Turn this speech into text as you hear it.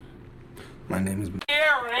My name is...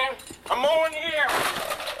 Here, man. I'm on here.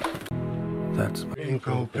 That's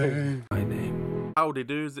my name. Howdy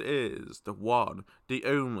doos is the one, the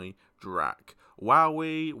only Drack.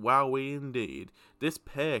 Wowie, wowie indeed. This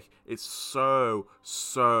PERK is so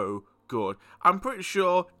good. I'm pretty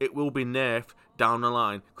sure it will be nerfed down the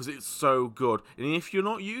line because it's so good. And if you're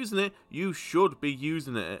not using it, you should be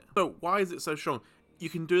using it. So why is it so strong? You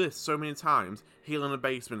can do this so many times. Heal in the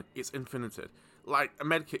basement, it's infinited. Like, a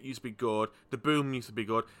medkit used to be good, the boom used to be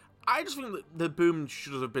good. I just think that the boom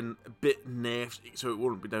should have been a bit nerfed so it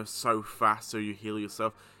wouldn't be there so fast so you heal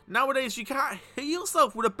yourself. Nowadays, you can't heal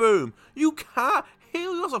yourself with a boom. You can't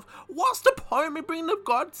heal yourself. What's the point of me bringing the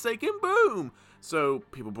godforsaken boom? So,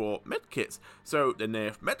 people bought medkits. So, they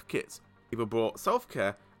nerfed medkits. People bought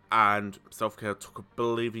self-care, and self-care took a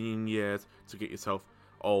billion years to get yourself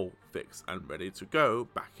all fixed and ready to go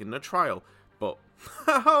back in the trial. But,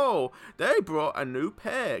 oh, they brought a new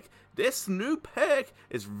PERK. This new PERK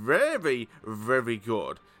is very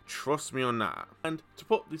good. Trust me on that. And to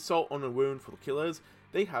put the salt on the wound for the killers,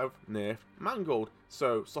 they have nerfed Mangold.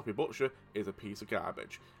 So, Sloppy Butcher is a piece of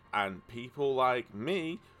garbage. And people like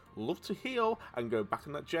me love to heal and go back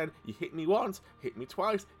in that gen. You hit me once, hit me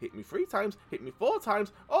twice, hit me 3 times, hit me 4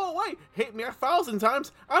 times. Oh wait, hit me 1,000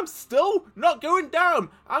 times. I'm still not going down.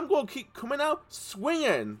 I'm going to keep coming out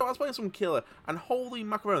swinging. I was playing some killer and holy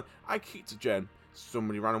macaroni, I kicked a gen.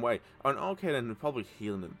 Somebody ran away. And okay, then they're probably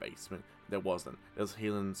healing in the basement. There wasn't. There was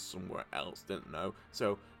healing somewhere else. Didn't know.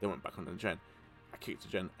 So they went back on the gen. I kicked a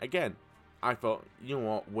gen again. I thought, you know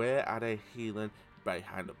what? Where are they healing?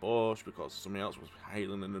 Behind the bush, because somebody else was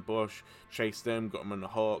hailing in the bush. Chased them, got them on the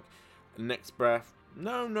hook. Next breath,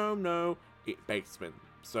 no, it basement.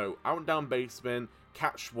 So I went down basement,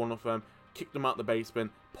 catched one of them, kicked them out the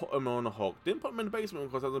basement, put them on the hook. Didn't put them in the basement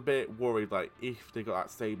because I was a bit worried, like, if they got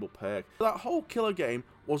that stable PERK. That whole killer game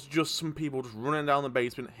was just some people just running down the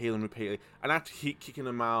basement, healing repeatedly, and I had to keep kicking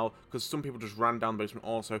them out because some people just ran down the basement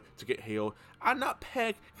also to get healed. And that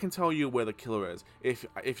PERK can tell you where the killer is if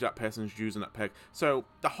that person's using that PERK. So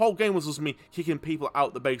the whole game was just me kicking people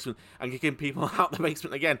out the basement and kicking people out the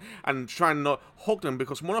basement again and trying to not hook them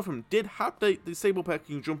because one of them did have the stable PERK.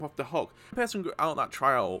 You can jump off the hook. The person who got out that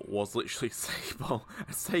trial was literally Sable.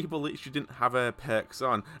 Sable literally didn't have her perks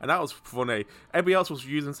on, and that was funny. Everybody else was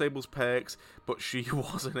using Sable's perks, but she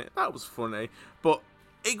wasn't it. That was funny, but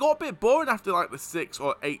it got a bit boring after like the 6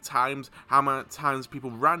 or 8 times, how many times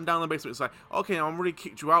people ran down the basement. It's like, okay, I've already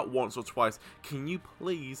kicked you out once or twice. Can you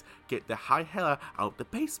please get the high heller out the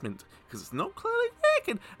basement? Because it's not clearly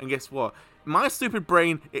working. And guess what? My stupid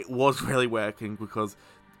brain, it was really working because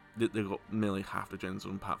they got nearly half the gens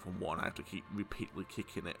on apart from one. I have to keep repeatedly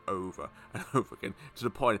kicking it over and over again to the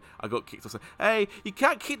point I got kicked. I said, hey, you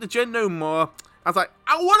can't kick the gen no more. I was like,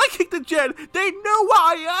 I want to kick the gen. They know what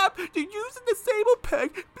I am. You're using the stable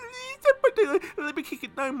PERK. Please, let me kick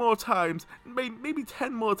it 9 more times. Maybe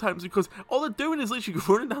 10 more times because all they're doing is literally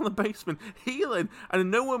running down the basement, healing, and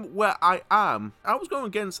knowing where I am. I was going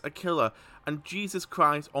against a killer. And Jesus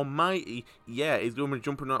Christ Almighty, yeah, he's going to be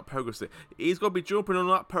jumping on that progress stick. He's going to be jumping on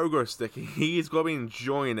that progress stick. He's going to be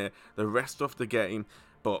enjoying it the rest of the game.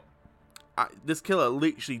 But this killer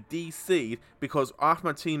literally DC'd because half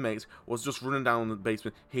my teammates was just running down the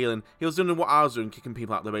basement, healing. He was doing what I was doing, kicking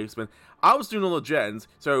people out the basement. I was doing all the gens,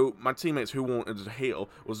 so my teammates who wanted to heal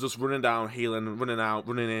was just running down, healing, running out,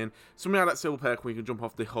 running in. Somebody had that silver PERK where you can jump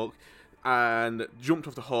off the hook. And jumped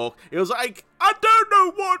off the hook. It was like, I don't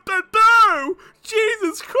know what to do!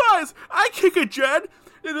 Jesus Christ! I kick a gen,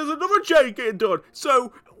 and there's another gen getting done.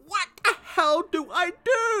 So, what the hell do I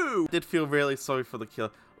do? I did feel really sorry for the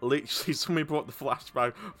killer. Literally, somebody brought the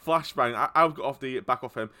flashbang. I got off the back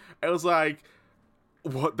off him. It was like,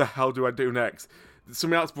 what the hell do I do next?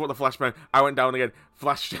 Somebody else brought the flashbang. I went down again,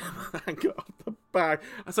 flashed him, and got off the bag.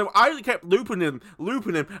 So I kept looping him.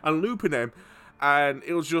 And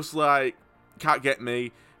it was just like, can't get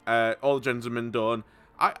me. All the gens have been done.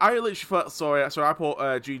 I literally felt sorry. So I put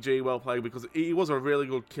GG, well played, because he was a really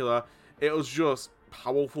good killer. It was just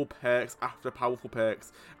powerful perks after powerful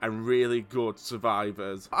perks and really good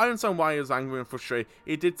survivors. I understand why he was angry and frustrated.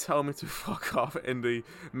 He did tell me to fuck off in the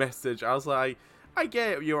message. I was like, I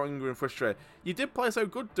get it, you're angry and frustrated. You did play so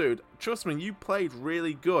good, dude. Trust me, you played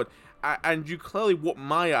really good. And you clearly whooped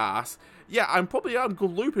my ass. Yeah, I'm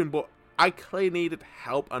good looping, but I clearly needed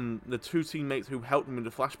help, and the 2 teammates who helped me with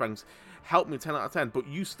the flashbangs helped me 10 out of 10, but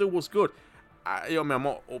you still was good. You know what I mean, I'm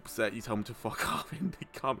not upset you told me to fuck off in the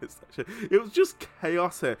comment section. It was just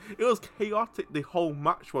chaos here. It was chaotic, the whole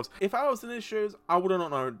match was. If I was in his shoes, I would have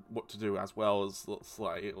not known what to do as well as,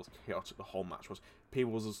 like, it was chaotic, the whole match was.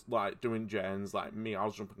 People was just, like, doing gens, like me, I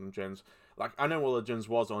was jumping on gens. Like, I know Origins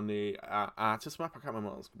was on the artist map. I can't remember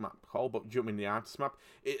what it was map called, but do you know what I mean, the artist map?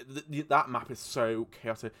 That map is so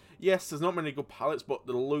chaotic. Yes, there's not many good palettes, but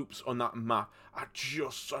the loops on that map are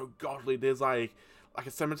just so godly. There's like a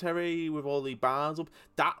cemetery with all the bars up.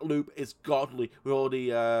 That loop is godly with all the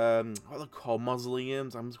what are they called,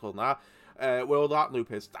 mausoleums? I'm just calling that. Where all that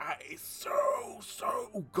loop is, that is so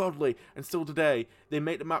godly. And still today, they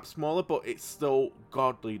make the map smaller, but it's still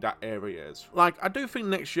godly, that area is. Like, I do think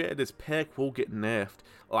next year this perk will get nerfed,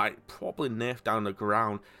 like probably nerfed down the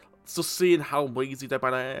ground. So seeing how lazy Dead by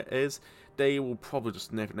Daylight is, they will probably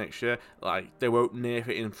just nerf it next year. Like, they won't nerf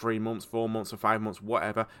it in 3 months, 4 months, or 5 months,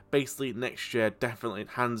 whatever. Basically, next year, definitely,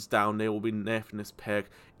 hands down, they will be nerfing this perk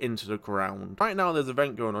into the ground. Right now, there's an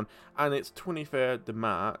event going on, and it's 23rd of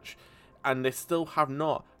March, and they still have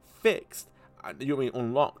not fixed,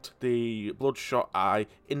 unlocked the Bloodshot Eye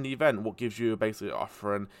in the event, what gives you basically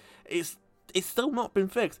offering. It's still not been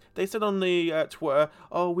fixed. They said on the Twitter,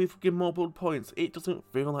 oh, we've given more blood points. It doesn't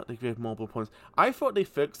feel like they give more blood points. I thought they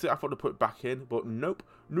fixed it. I thought they put it back in, but nope.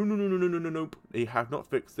 Nope. They have not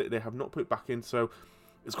fixed it. They have not put it back in. So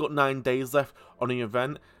it's got 9 days left on the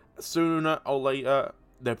event. Sooner or later,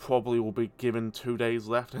 they probably will be given 2 days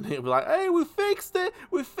left, and it'll be like, hey, we fixed it,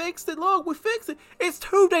 look, we fixed it. It's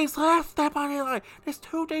 2 days left, Dead by Daylight. There's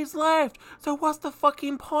 2 days left. So what's the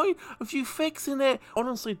fucking point of you fixing it?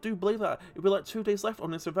 Honestly, do believe that. It'll be like 2 days left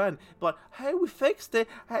on this event. But like, hey, we fixed it.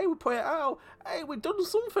 Hey, we put it out. Hey, we've done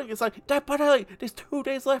something. It's like, Dead by Daylight, there's 2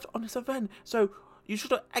 days left on this event. So you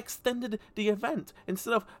should have extended the event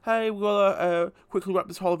instead of, hey, we're gonna quickly wrap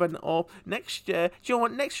this whole event up next year. Do you know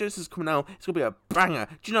what? Next year this is coming out. It's gonna be a banger.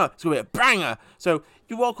 Do you know? It's gonna be a banger. So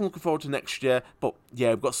you're welcome, looking forward to next year. But yeah,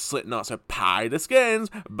 we've got Slipknot. So buy the skins.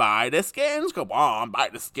 Come on, buy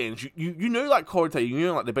the skins. You know, like Corey, you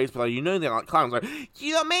know, like the bass player. You know they're like clowns. Like,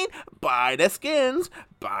 you know what I mean? Buy the skins.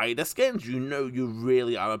 You know you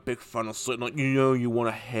really are a big fan of Slipknot. You know you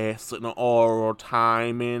want to hear Slipknot all the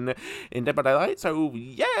time in Dead by Daylight. So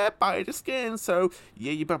yeah, buy the skins. So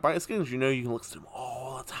yeah, you better buy the skins. You know you can listen to them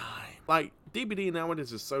all the time. Like, DBD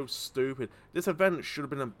nowadays is so stupid. This event should have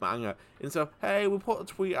been a banger. Instead of, hey, we put a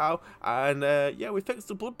tweet out and yeah, we fixed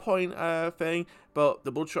the blood point thing, but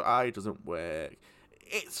the Bloodshot Eye doesn't work.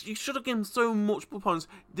 You should have given so much blood points.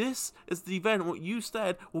 This is the event. What you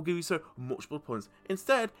said will give you so much blood points.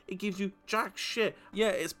 Instead, it gives you jack shit. Yeah,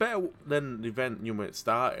 it's better than the event when it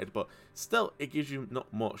started, but still, it gives you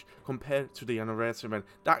not much compared to the anniversary event.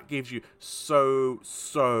 That gives you so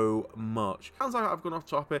much. Sounds like I've gone off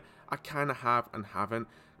topic. I kind of have and haven't.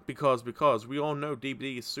 Because we all know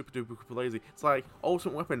DBD is super duper lazy. It's like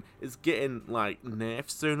Ultimate Weapon is getting like nerfed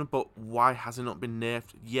sooner, but why has it not been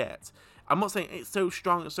nerfed yet? I'm not saying it's so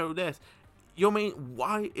strong and so this. You know what I mean?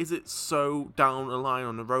 Why is it so down the line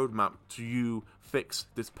on the roadmap to you fix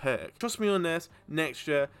this perk? Trust me on this, next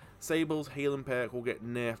year, Sable's healing perk will get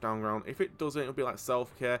nerfed down the ground. If it doesn't, it'll be like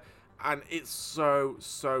self-care. And it's so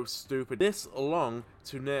stupid. This long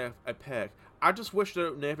to nerf a perk. I just wish they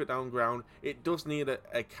don't nerf it down ground. It does need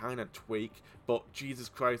a kind of tweak, but Jesus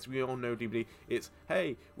Christ, we all know DBD. It's,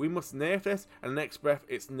 hey, we must nerf this, and the next breath,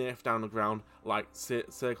 it's nerfed down the ground, like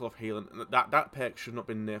Circle of Healing. That perk should not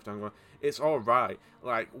be nerfed down the ground. It's alright.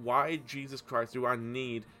 Like, why, Jesus Christ, do I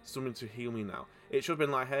need something to heal me now? It should have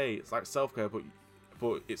been like, hey, it's like self-care, but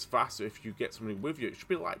it's faster if you get somebody with you. It should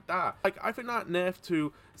be like that. Like, I think that nerf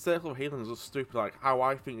to Circle of Healing is just stupid. Like, how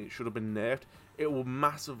I think it should have been nerfed. It will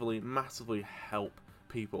massively help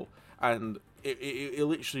people, and it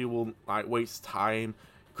literally will like waste time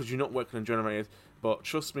because you're not working on generators. But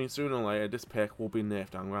trust me, sooner or later this perk will be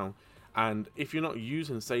nerfed down ground. And if you're not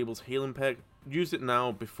using Sable's healing perk, use it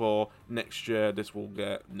now before next year this will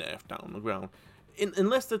get nerfed down the ground.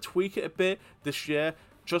 Unless they tweak it a bit this year,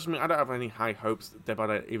 trust me, I don't have any high hopes that Dead by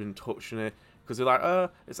Daylight even touching it. Because they're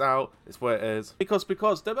like, it's out, it's where it is. Because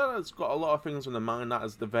Dead by Daylight's got a lot of things on their mind, that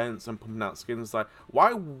is the events and pumping out skins. Like,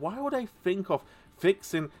 why would I think of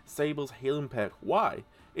fixing Sable's healing perk? Why?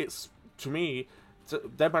 It's, to me,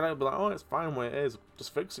 Dead by Daylight be like, oh, it's fine where it is.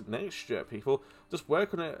 Just fix it next year, people. Just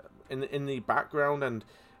work on it in the background, and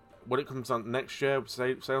when it comes on next year,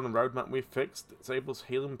 say on the roadmap, we fixed Sable's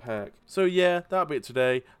healing perk. So yeah, that'll be it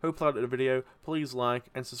today. Hope you liked the video. Please like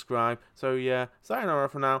and subscribe. So yeah, sayonara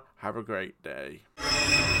for now. Have a great day.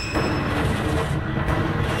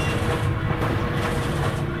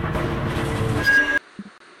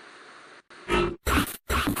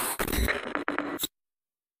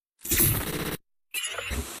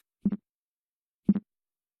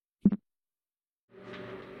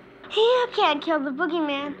 You can't kill the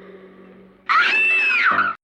boogeyman.